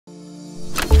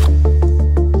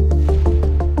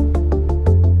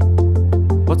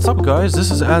What's up guys,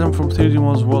 this is Adam from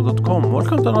 3dmodelsworld.com.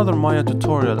 Welcome to another Maya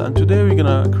tutorial, and today we're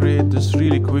gonna create this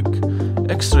really quick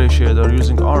X-ray shader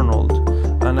using Arnold.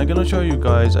 And I'm gonna show you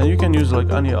guys, and you can use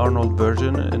like any Arnold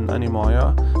version in any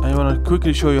Maya. I wanna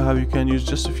quickly show you how you can use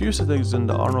just a few settings in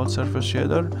the Arnold surface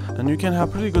shader, and you can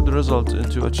have pretty good results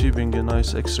into achieving a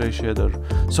nice X-ray shader.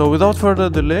 So without further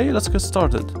delay, let's get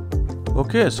started.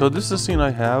 Okay, so this is the scene I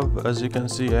have. As you can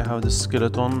see, I have this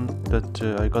skeleton that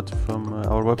I got from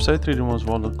our website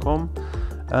 3dmodelsworld.com,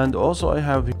 and also I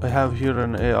have here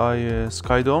an AI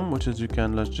sky dome, which is, you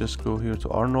can, let's just go here to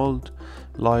Arnold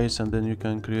lights, and then you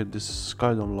can create this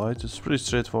sky dome light. It's pretty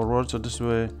straightforward. So this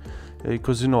way,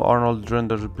 because you know Arnold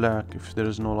renders black if there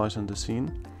is no light in the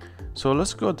scene. So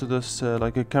let's go to this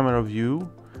like a camera view,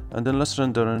 and then let's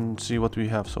render and see what we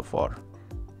have so far.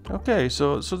 Okay,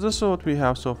 so this is what we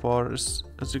have so far. As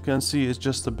you can see, it's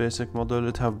just a basic model.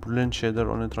 It have blend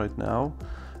shader on it right now,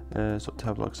 so it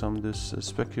have like some this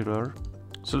specular.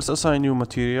 So let's assign new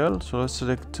material. So let's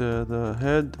select the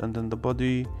head and then the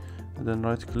body, and then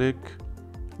right click,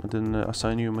 and then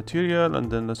assign new material,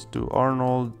 and then let's do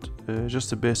Arnold,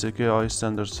 just a basic AI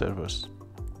standard surface.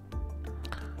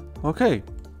 Okay,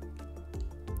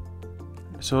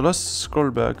 so let's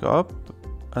scroll back up,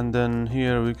 and then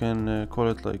here we can call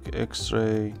it like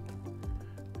X-ray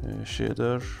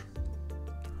shader,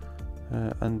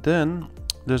 and then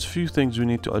there's a few things we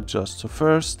need to adjust. So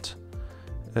first,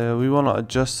 we want to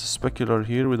adjust the specular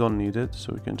here. We don't need it,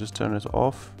 so we can just turn it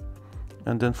off.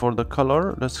 And then for the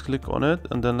color, let's click on it,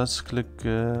 and then let's click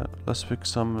let's pick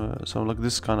some like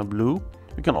this kind of blue.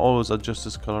 We can always adjust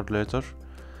this color later,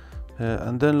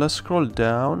 and then let's scroll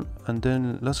down, and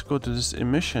then let's go to this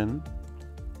emission.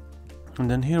 And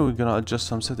then here we're gonna adjust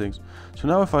some settings. So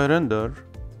now if I render,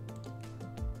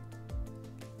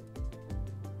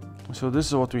 so this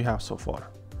is what we have so far.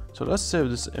 So let's save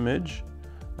this image,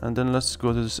 and then let's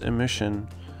go to this emission,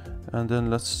 and then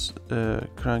let's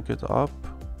crank it up.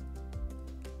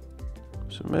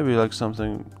 So maybe like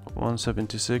something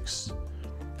 176,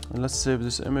 and let's save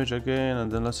this image again, and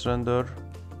then let's render.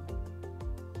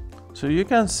 So you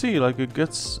can see like it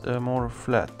gets more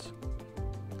flat.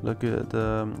 Like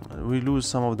we lose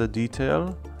some of the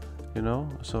detail, you know.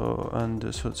 So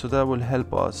that will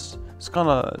help us. It's kind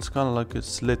of like a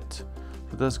slit.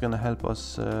 So that's gonna help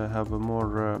us have a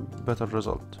more better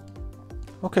result.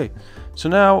 Okay, so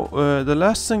now the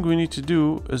last thing we need to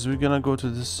do is we're gonna go to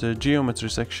this geometry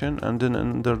section, and then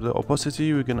under the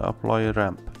opacity we're gonna apply a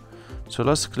ramp. So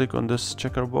let's click on this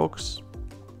checker box,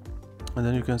 and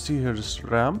then you can see here this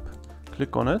ramp.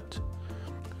 Click on it.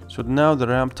 So now the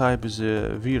ramp type is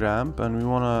a V ramp, and we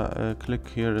want to click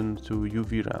here into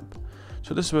UV ramp.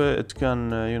 So this way it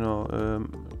can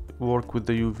work with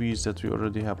the UVs that we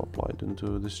already have applied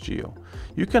into this geo.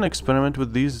 You can experiment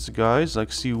with these guys,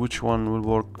 like see which one will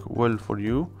work well for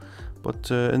you, but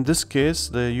in this case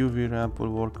the UV ramp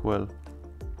will work well.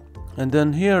 And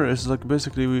then here is like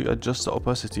basically we adjust the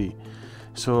opacity,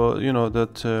 so you know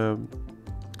that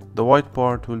the white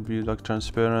part will be like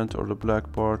transparent, or the black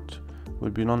part will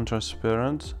be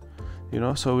non-transparent, you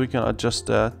know. So we can adjust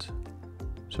that,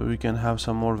 so we can have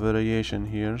some more variation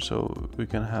here, so we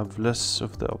can have less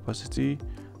of the opacity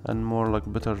and more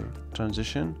like better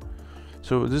transition.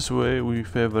 So this way we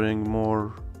favoring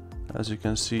more, as you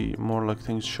can see, more like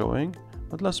things showing.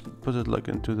 But let's put it like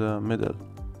into the middle,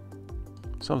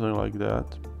 something like that.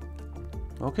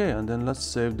 Okay, and then let's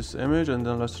save this image, and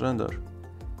then let's render.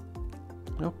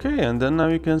 Okay, and then now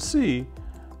you can see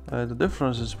the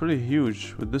difference is pretty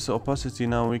huge. With this opacity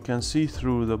now we can see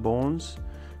through the bones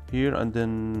here, and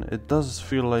then it does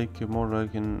feel like more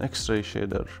like an X-ray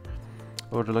shader,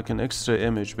 or like an X-ray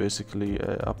image basically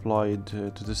applied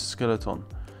to this skeleton.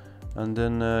 And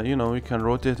then you know, we can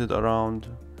rotate it around.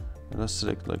 Let's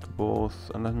select like both,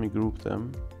 and let me group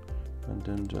them, and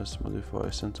then just modify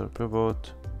center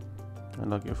pivot,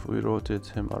 and like if we rotate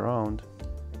him around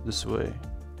this way,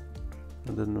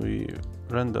 and then we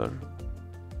render,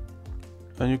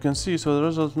 and you can see, so the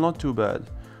result is not too bad.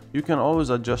 You can always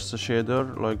adjust the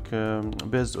shader like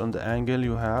based on the angle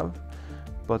you have,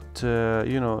 but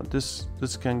you know, this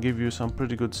can give you some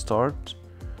pretty good start,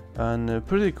 and a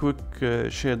pretty quick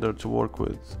shader to work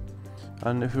with.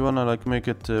 And if you wanna like make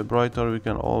it brighter, we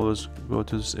can always go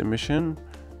to this emission,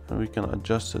 and we can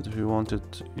adjust it if you want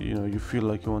it, you know, you feel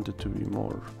like you want it to be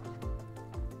more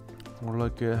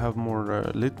like have more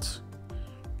lit.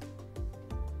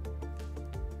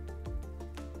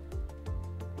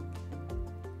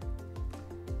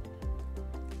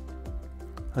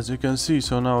 As you can see,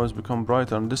 so now it's become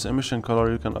brighter, and this emission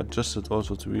color you can adjust it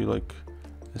also to be like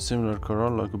a similar color,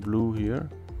 like blue here.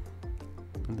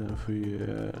 And then if we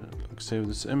like save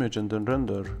this image and then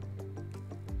render,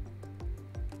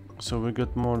 so we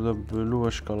get more the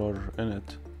bluish color in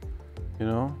it, you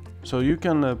know. So you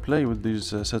can play with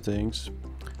these settings,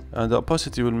 and the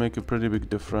opacity will make a pretty big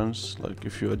difference. Like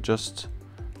if you adjust,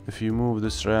 if you move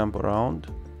this ramp around,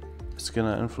 it's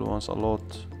gonna influence a lot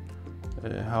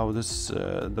how this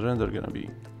the render gonna be.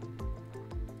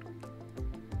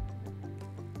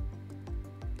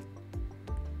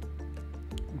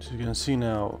 So you can see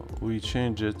now we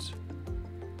change it,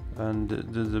 and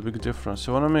there's a big difference.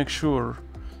 So I want to make sure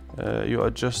you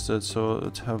adjust it so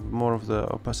it have more of the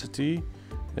opacity,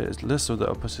 less of the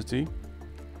opacity.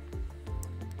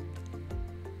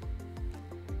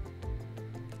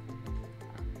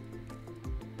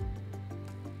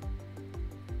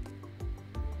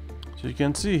 So you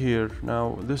can see here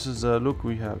now, this is the look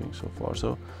we're having so far.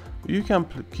 So you can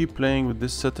keep playing with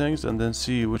these settings and then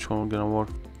see which one gonna work.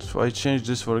 So I change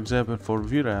this, for example, for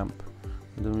VRAMP,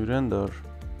 and then we render.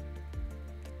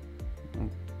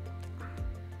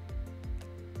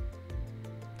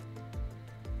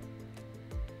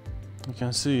 You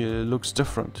can see it looks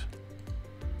different.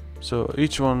 So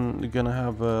each one is gonna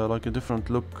have like a different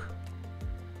look.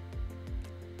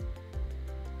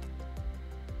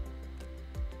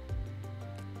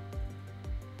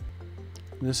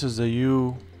 This is the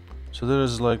U. So there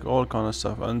is like all kind of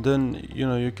stuff, and then you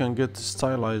know you can get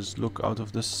stylized look out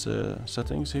of this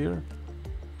settings here.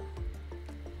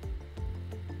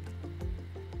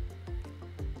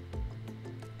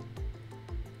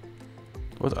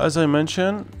 But as I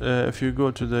mentioned, if you go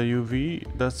to the UV,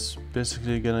 that's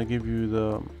basically gonna give you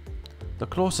the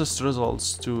closest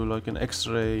results to like an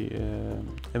X-ray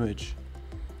image.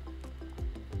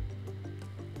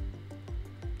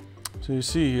 So you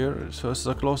see here, so it's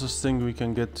the closest thing we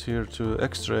can get here to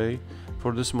X-ray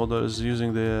for this model is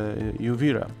using the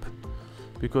UV ramp,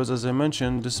 because as I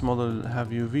mentioned, this model have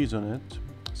UVs on it.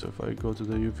 So if I go to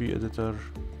the UV editor,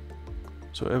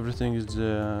 so everything is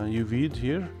UV'd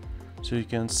here, so you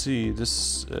can see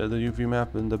this the UV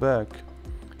map in the back.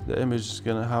 The image is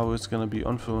how it's gonna be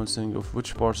influencing of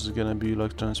which parts is gonna be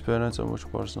like transparent and which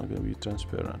parts not gonna be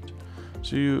transparent.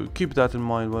 So you keep that in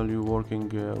mind while you're working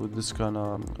with this kind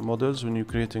of models when you're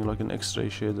creating like an X-ray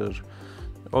shader.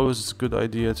 Always a good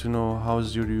idea to know how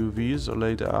your UVs are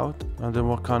laid out, and then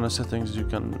what kind of settings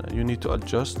you need to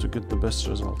adjust to get the best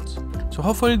results. So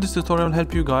hopefully this tutorial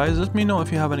helped you guys. Let me know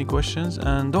if you have any questions,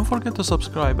 and don't forget to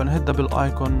subscribe and hit the bell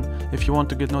icon if you want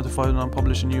to get notified when I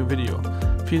publish a new video.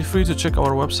 Feel free to check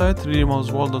our website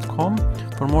 3dmodelsworld.com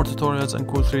for more tutorials and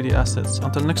cool 3D assets.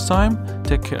 Until next time,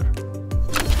 take care.